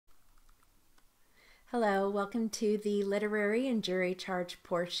Hello, welcome to the literary and jury charge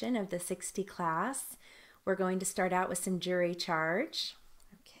portion of the 60 class. We're going to start out with some jury charge.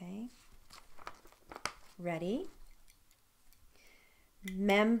 Okay, ready?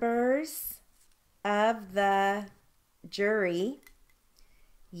 Members of the jury,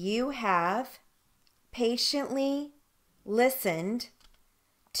 you have patiently listened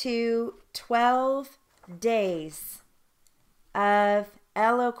to 12 days of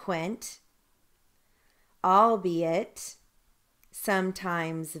eloquent, albeit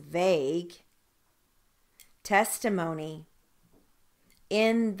sometimes vague, testimony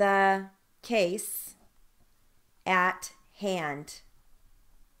in the case at hand.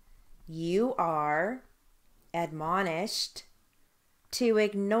 You are admonished to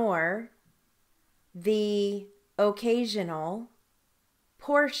ignore the occasional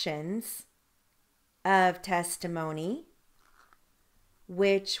portions of testimony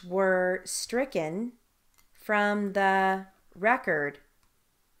which were stricken from the record,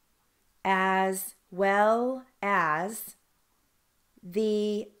 as well as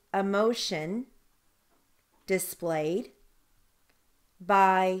the emotion displayed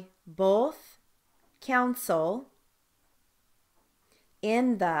by both counsel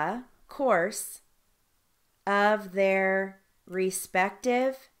in the course of their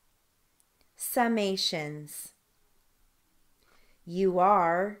respective summations. You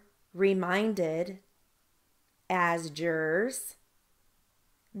are reminded as jurors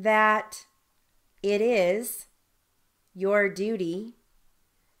that it is your duty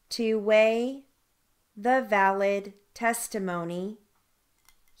to weigh the valid testimony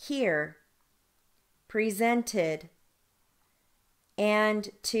here presented and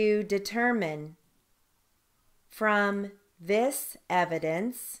to determine from this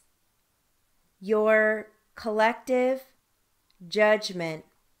evidence your collective judgment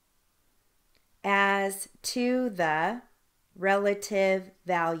as to the relative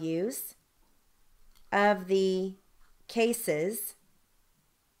values of the cases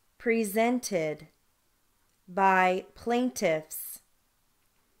presented by plaintiffs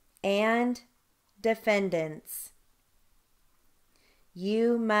and defendants.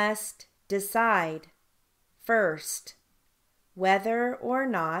 You must decide first whether or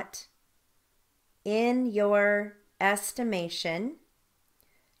not, in your estimation,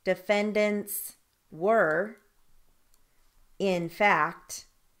 defendants were, in fact,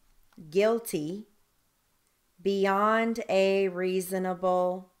 guilty beyond a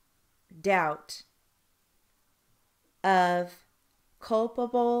reasonable doubt of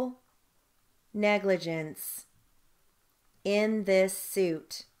culpable negligence in this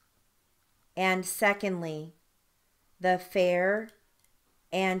suit, and secondly, the fair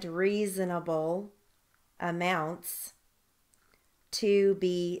and reasonable amounts to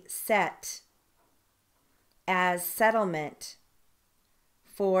be set as settlement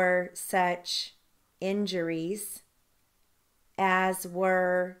for such injuries as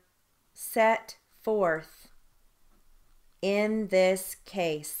were set forth in this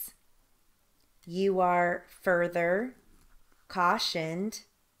case. You are further cautioned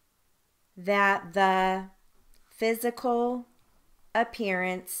that the physical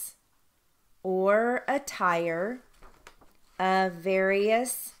appearance or attire of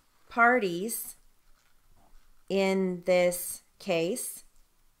various parties in this case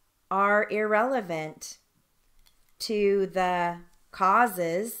are irrelevant to the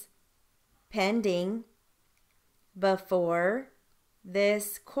causes pending before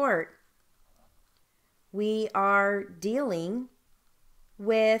this court. We are dealing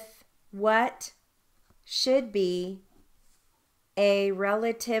with what should be a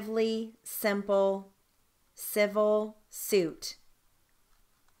relatively simple civil suit.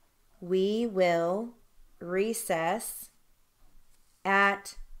 We will recess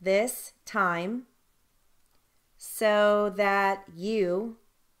at this time so that you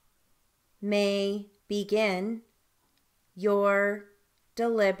may begin your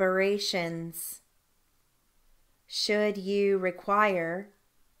deliberations. Should you require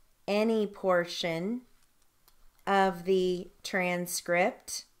any portion of the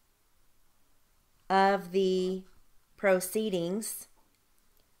transcript of the proceedings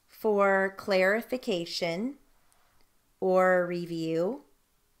for clarification or review,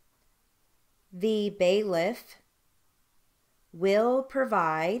 the bailiff will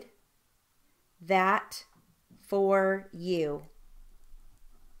provide that for you.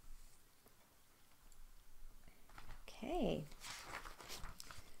 Okay.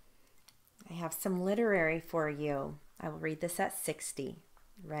 I have some literary for you. I will read this at 60.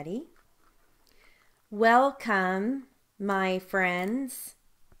 Ready? Welcome, my friends.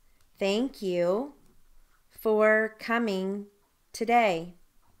 Thank you for coming today.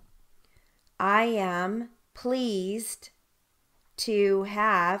 I am pleased to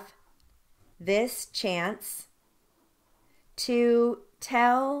have this chance to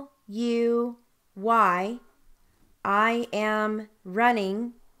tell you why I am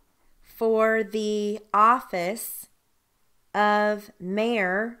running for the office of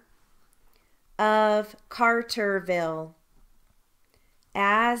Mayor of Carterville.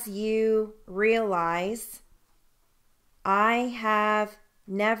 As you realize, I have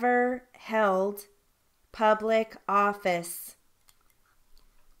never held public office.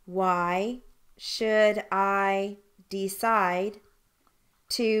 Why should I decide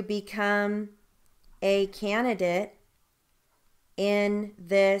to become a candidate in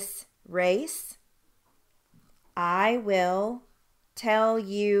this race? I will tell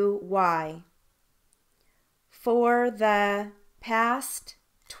you why. For the past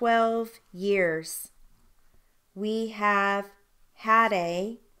 12 years, we have had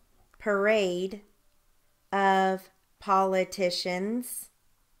a parade of politicians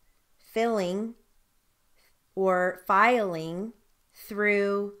filing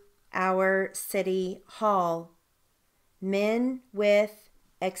through our city hall. Men with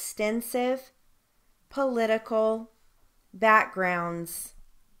extensive political backgrounds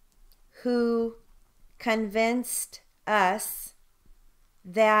who convinced us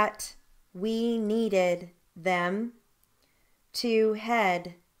that we needed them to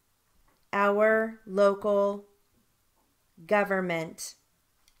head our local government.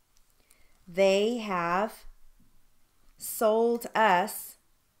 They have sold us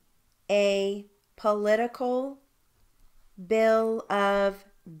a political bill of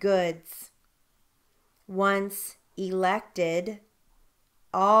goods. Once elected,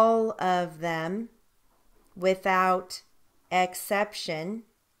 all of them, without exception,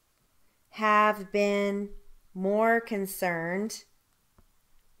 have been more concerned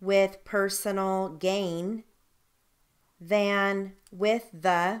with personal gain than with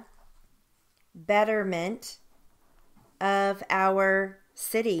the betterment of our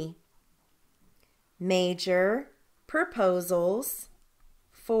city. Major proposals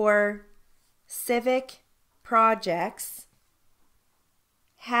for civic projects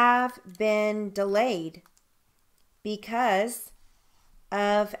have been delayed because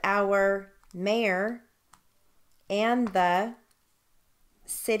of our mayor and the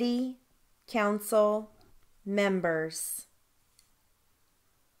city council members.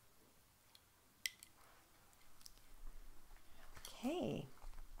 Okay.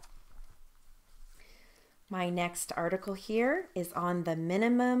 My next article here is on the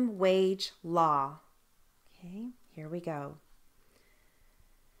minimum wage law. Okay, here we go.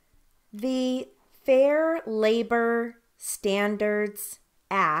 The Fair Labor Standards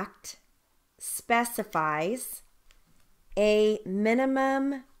Act specifies a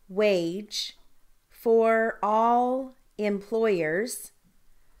minimum wage for all employers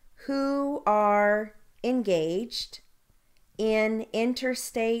who are engaged in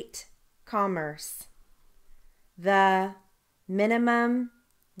interstate commerce. The minimum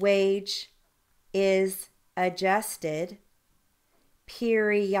wage is adjusted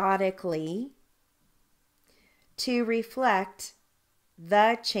periodically to reflect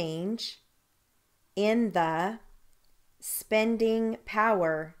the change in the spending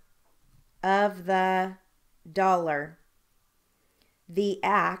power of the dollar. The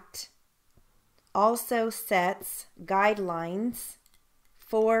Act also sets guidelines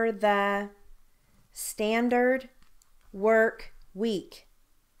for the standard work week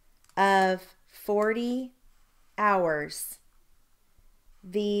of 40 hours.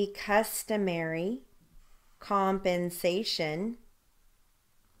 The customary compensation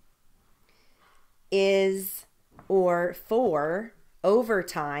is, or for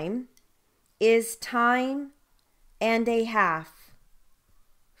overtime, is time and a half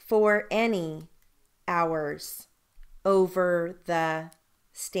for any hours over the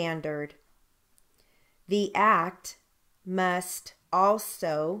standard. The Act must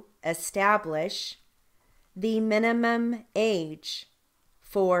also establish the minimum age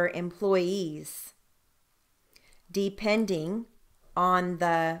for employees. Depending on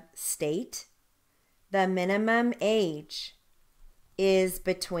the state, the minimum age is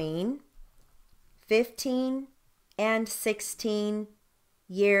between 15 and 16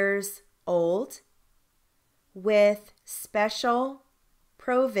 years old, with special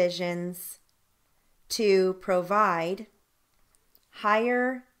provisions to provide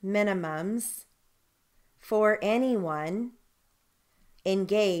higher minimums for anyone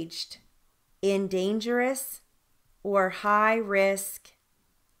engaged in dangerous or high-risk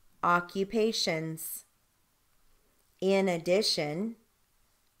occupations. in addition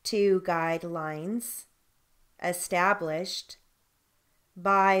to guidelines established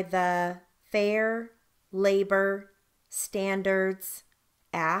by the Fair Labor Standards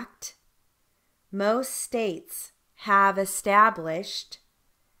Act, most states have established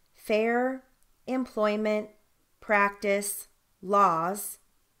fair employment practice laws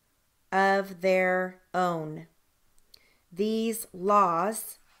of their own. These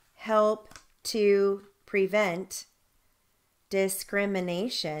laws help to prevent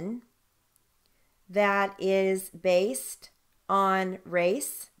discrimination that is based on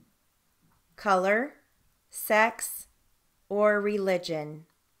race, color, sex, or religion.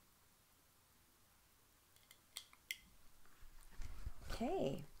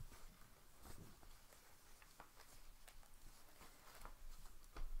 Okay.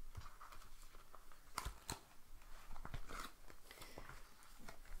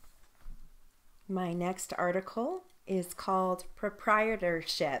 My next article is called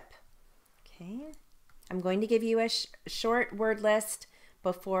Proprietorship. Okay. I'm going to give you a short word list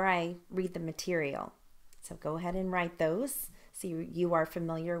before I read the material. So go ahead and write those so you are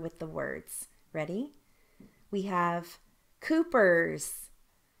familiar with the words. Ready? We have coopers,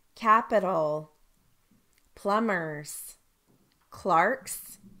 capital, plumbers,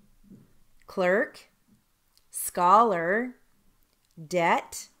 clerks, clerk, scholar,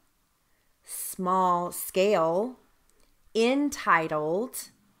 debt, small scale, entitled,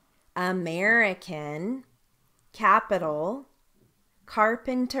 American, capital,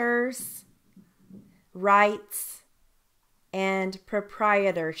 carpenters, rights, and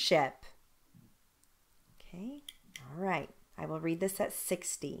proprietorship. Okay, all right. I will read this at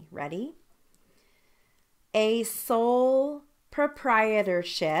 60. Ready? A sole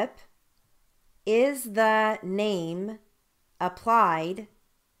proprietorship is the name applied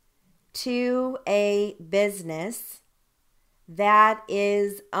to a business that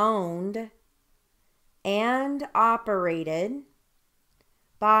is owned and operated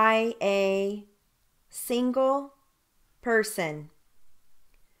by a single person.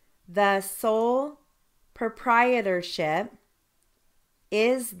 The sole proprietorship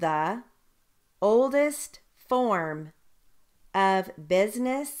is the oldest form of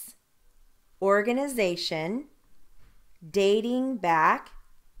business organization dating back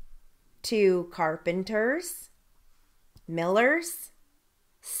to carpenters, millers,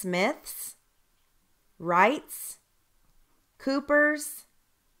 smiths, wrights, coopers,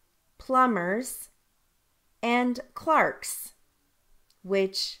 plumbers, and clerks,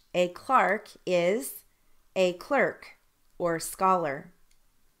 which a clerk is a clerk or scholar.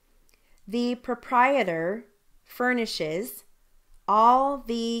 The proprietor furnishes all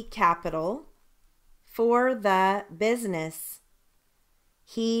the capital for the business.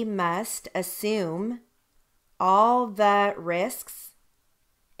 He must assume all the risks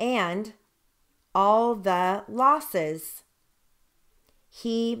and all the losses.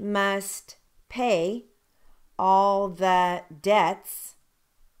 He must pay all the debts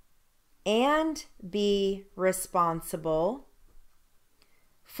and be responsible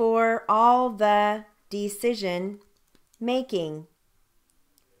for all the decision making.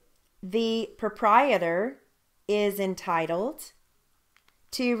 The proprietor is entitled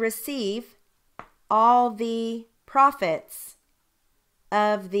to receive all the profits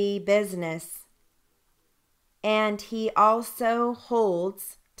of the business, and he also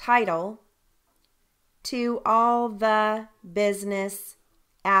holds title to all the business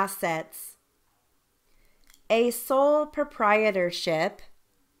assets. A sole proprietorship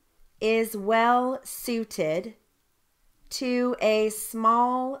is well suited to a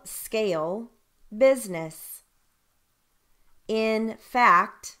small scale business. In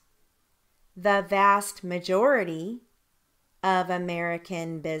fact, the vast majority of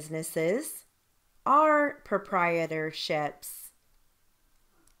American businesses are proprietorships.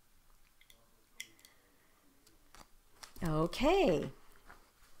 Okay.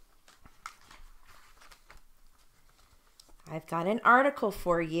 I've got an article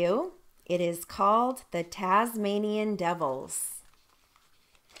for you. It is called The Tasmanian Devils.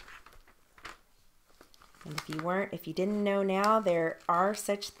 And if you didn't know now, there are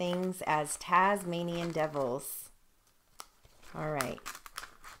such things as Tasmanian devils. All right,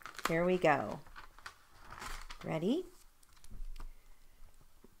 here we go. Ready?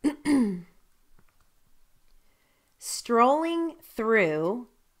 Strolling through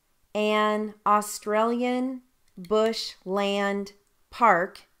an Australian bushland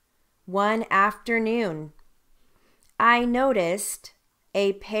park one afternoon, I noticed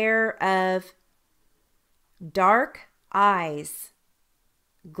a pair of dark eyes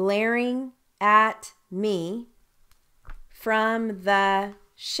glaring at me from the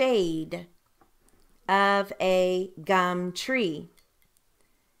shade of a gum tree.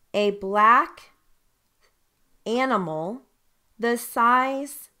 A black animal the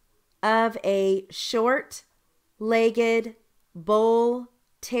size of a short-legged bull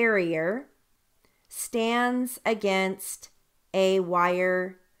terrier stands against a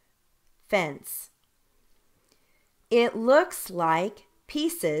wire fence. It looks like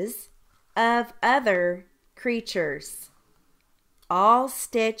pieces of other creatures, all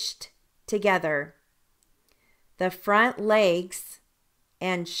stitched together. The front legs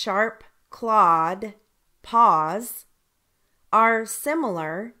and sharp-clawed paws are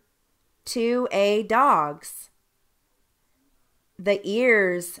similar to a dog's. The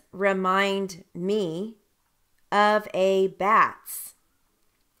ears remind me of a bat's,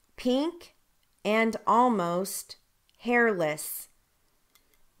 pink and almost hairless.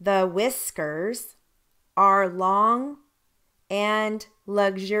 The whiskers are long and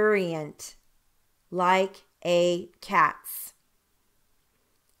luxuriant, like a cat's.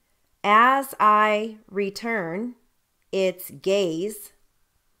 As I return its gaze,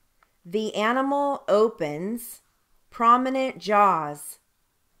 the animal opens prominent jaws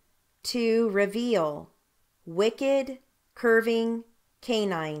to reveal wicked, curving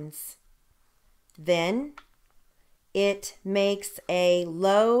canines. Then it makes a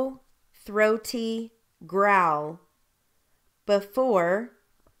low, throaty growl before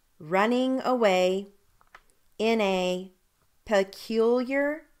running away in a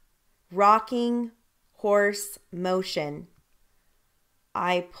peculiar rocking horse motion.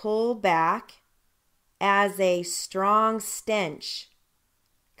 I pull back as a strong stench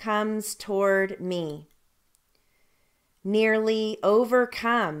comes toward me. Nearly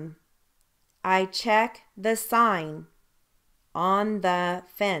overcome, I check the sign on the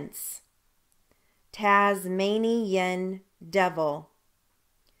fence. Tasmanian Devil.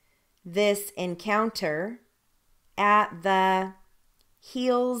 This encounter at the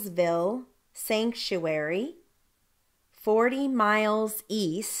Healesville Sanctuary, 40 miles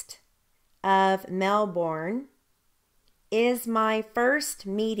east of Melbourne, is my first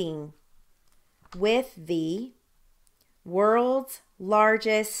meeting with the world's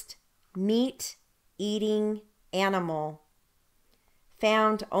largest meat-eating animal,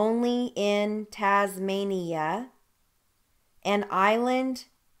 found only in Tasmania, an island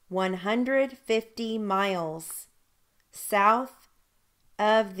 150 miles south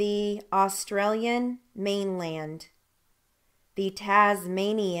of the Australian mainland. The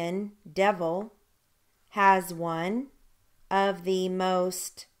Tasmanian Devil has one of the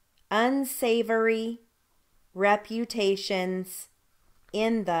most unsavory reputations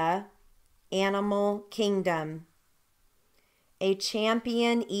in the animal kingdom. A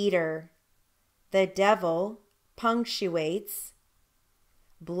champion eater, the devil punctuates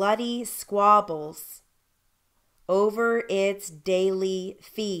bloody squabbles over its daily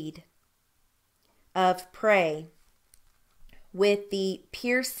feed of prey with the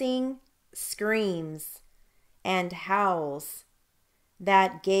piercing screams and howls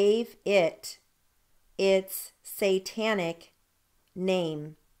that gave it its satanic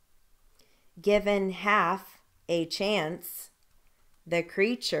name. Given half a chance, the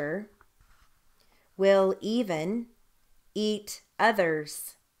creature will even eat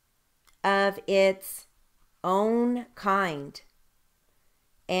others of its own kind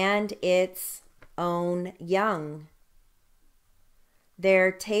and its own young.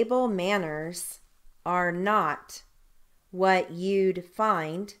 Their table manners are not what you'd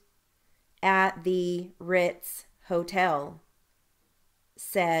find at the Ritz Hotel,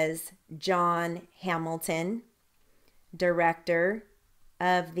 says John Hamilton, director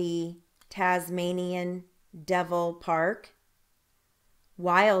of the Tasmanian Devil Park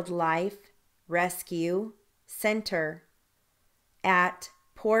Wildlife Rescue Center at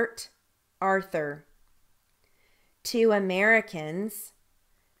Port Arthur. To Americans,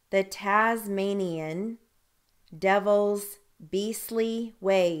 the Tasmanian Devil's beastly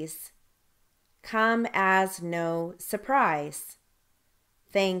ways come as no surprise,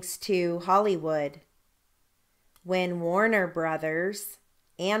 thanks to Hollywood. When Warner Brothers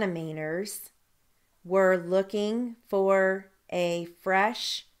animators were looking for a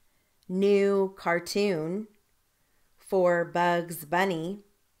fresh, new cartoon for Bugs Bunny,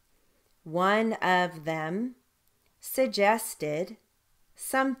 one of them suggested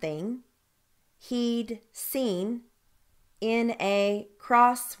something he'd seen in a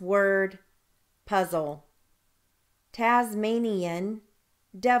crossword puzzle. Tasmanian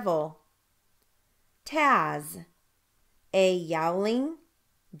Devil. Taz, a yowling,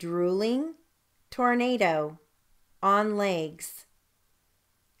 drooling tornado. on Legs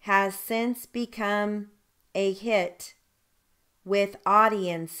has since become a hit with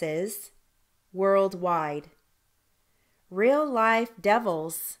audiences worldwide. Real-life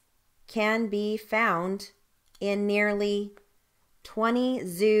devils can be found in nearly 20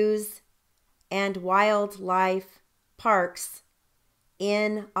 zoos and wildlife parks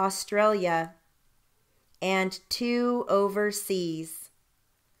in Australia and 2 overseas.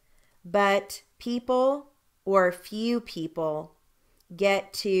 But few people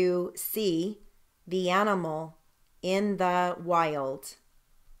get to see the animal in the wild.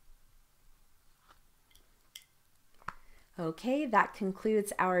 Okay, that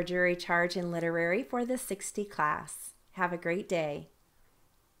concludes our jury charge in literary for the 60 class. Have a great day.